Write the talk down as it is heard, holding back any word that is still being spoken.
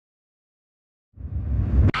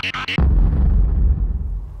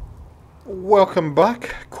Welcome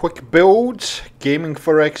back, Quick Builds, Gaming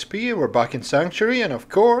for XP. We're back in Sanctuary, and of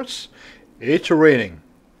course, it's raining.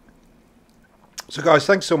 So guys,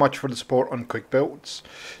 thanks so much for the support on Quick Builds.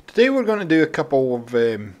 Today we're going to do a couple of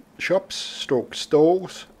shops, stroke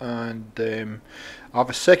stalls, and I have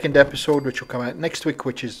a second episode which will come out next week,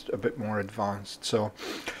 which is a bit more advanced. So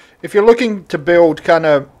if you're looking to build kind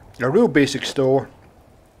of a real basic store,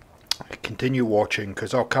 continue watching,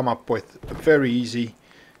 because I'll come up with a very easy,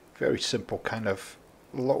 very simple kind of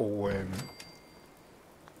little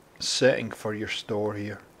setting for your store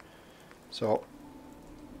here. So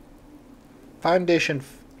foundation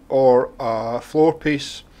or a floor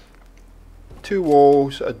piece, two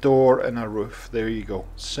walls, a door and a roof. There you go,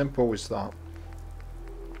 simple as that.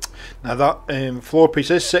 Now that floor piece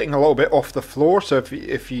is sitting a little bit off the floor, so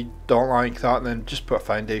if you don't like that, then just put a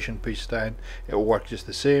foundation piece down, it will work just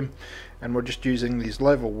the same. And we're just using these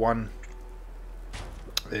level 1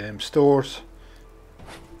 stores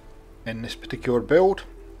in this particular build.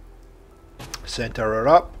 Center her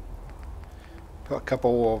up, put a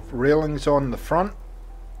couple of railings on the front,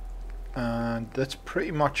 and that's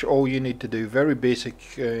pretty much all you need to do. Very basic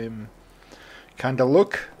kind of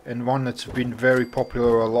look, and one that's been very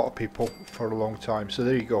popular with a lot of people for a long time. So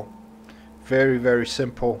there you go, very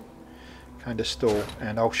simple kind of store,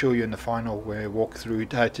 and I'll show you in the final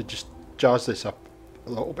walkthrough how to just jazz this up a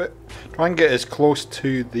little bit. Try and get as close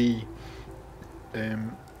to the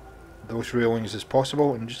those railings as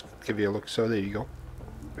possible, and just give you a look. So there you go,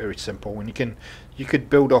 very simple, and you could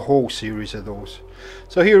build a whole series of those.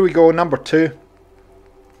 So here we go, number 2.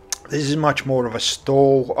 This is much more of a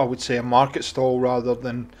stall, I would say a market stall rather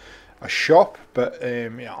than a shop, but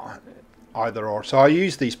yeah, either or. So I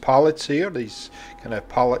use these pallets here, these kind of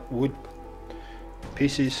pallet wood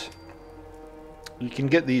pieces. You can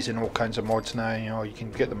get these in all kinds of mods now. You know, you can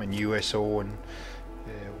get them in USO and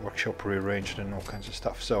Workshop Rearranged and all kinds of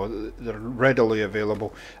stuff. So they're readily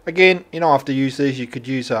available. Again, you don't have to use these. You could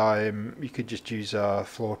use you could just use a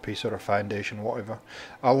floor piece or a foundation, whatever.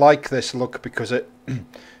 I like this look because it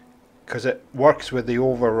works with the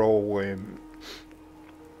overall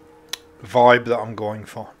vibe that I'm going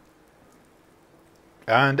for.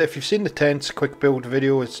 And if you've seen the tents quick build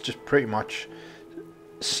video, it's just pretty much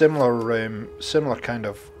similar kind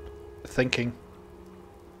of thinking.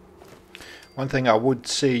 One thing I would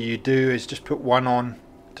say you do is just put one on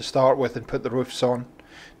to start with and put the roofs on.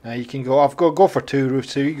 Now you can go for 2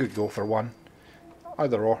 roofs here, you could go for 1,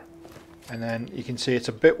 either or. And then you can see it's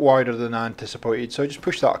a bit wider than I anticipated, so just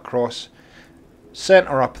push that across,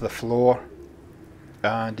 center up the floor,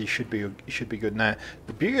 and you should be good. Now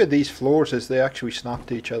the beauty of these floors is they actually snap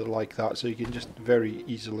to each other like that, so you can just very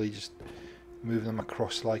easily just move them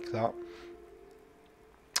across like that,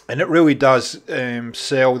 and it really does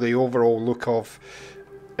sell the overall look of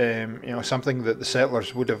you know, something that the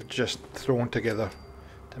settlers would have just thrown together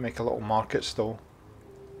to make a little market stall.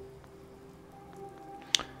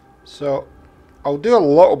 So I'll do a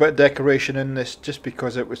little bit of decoration in this just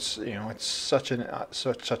because it was, you know, it's such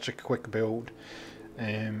a quick build,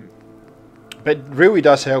 but it really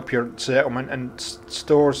does help your settlement, and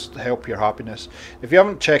stores help your happiness. If you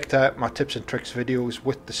haven't checked out my tips and tricks videos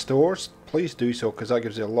with the stores, please do so, because that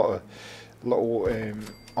gives you a lot of little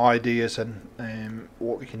ideas and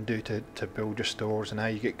what we can do to build your stores, and how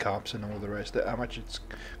you get caps and all the rest of it, how much it's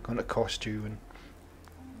going to cost you. And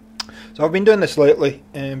so I've been doing this lately,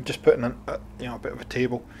 just putting a bit of a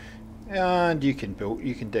table, and you can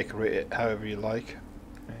decorate it however you like.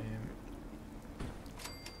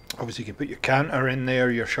 Obviously you can put your counter in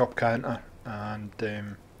there, your shop counter, and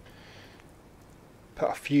put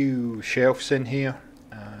a few shelves in here,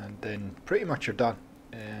 and then pretty much you're done,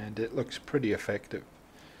 and it looks pretty effective.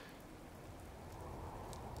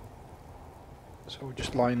 So we'll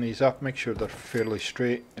just line these up, make sure they're fairly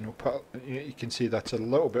straight, and we'll put, you can see that's a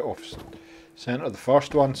little bit off center, the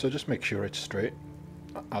first one, so just make sure it's straight,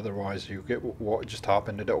 otherwise you'll get what just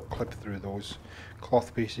happened, and it'll clip through those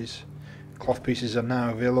cloth pieces. Cloth pieces are now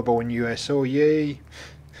available in USO, yay!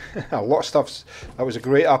 A lot of stuff's, that was a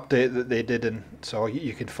great update that they did, and so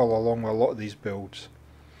you can follow along with a lot of these builds.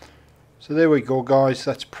 So there we go guys,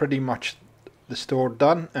 that's pretty much the store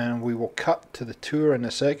done, and we will cut to the tour in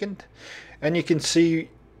a second. And you can see,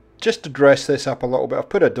 just to dress this up a little bit, I've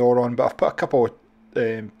put a door on, but I've put a couple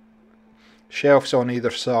of shelves on either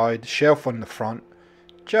side, shelf on the front,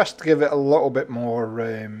 just to give it a little bit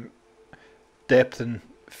more depth and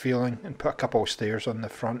feeling, and put a couple of stairs on the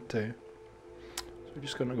front too. So we're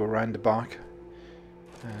just going to go around the back,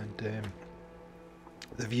 and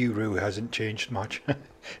the view really hasn't changed much.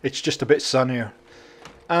 It's just a bit sunnier.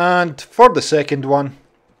 And for the second one,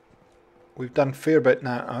 we've done a fair bit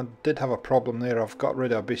now. I did have a problem there. I've got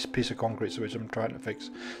rid of a piece of concrete which I'm trying to fix.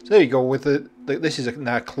 So there you go. With this is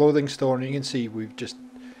now a clothing store, and you can see we've just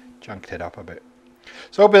junked it up a bit.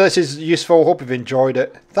 So I hope this is useful. Hope you've enjoyed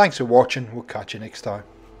it. Thanks for watching. We'll catch you next time.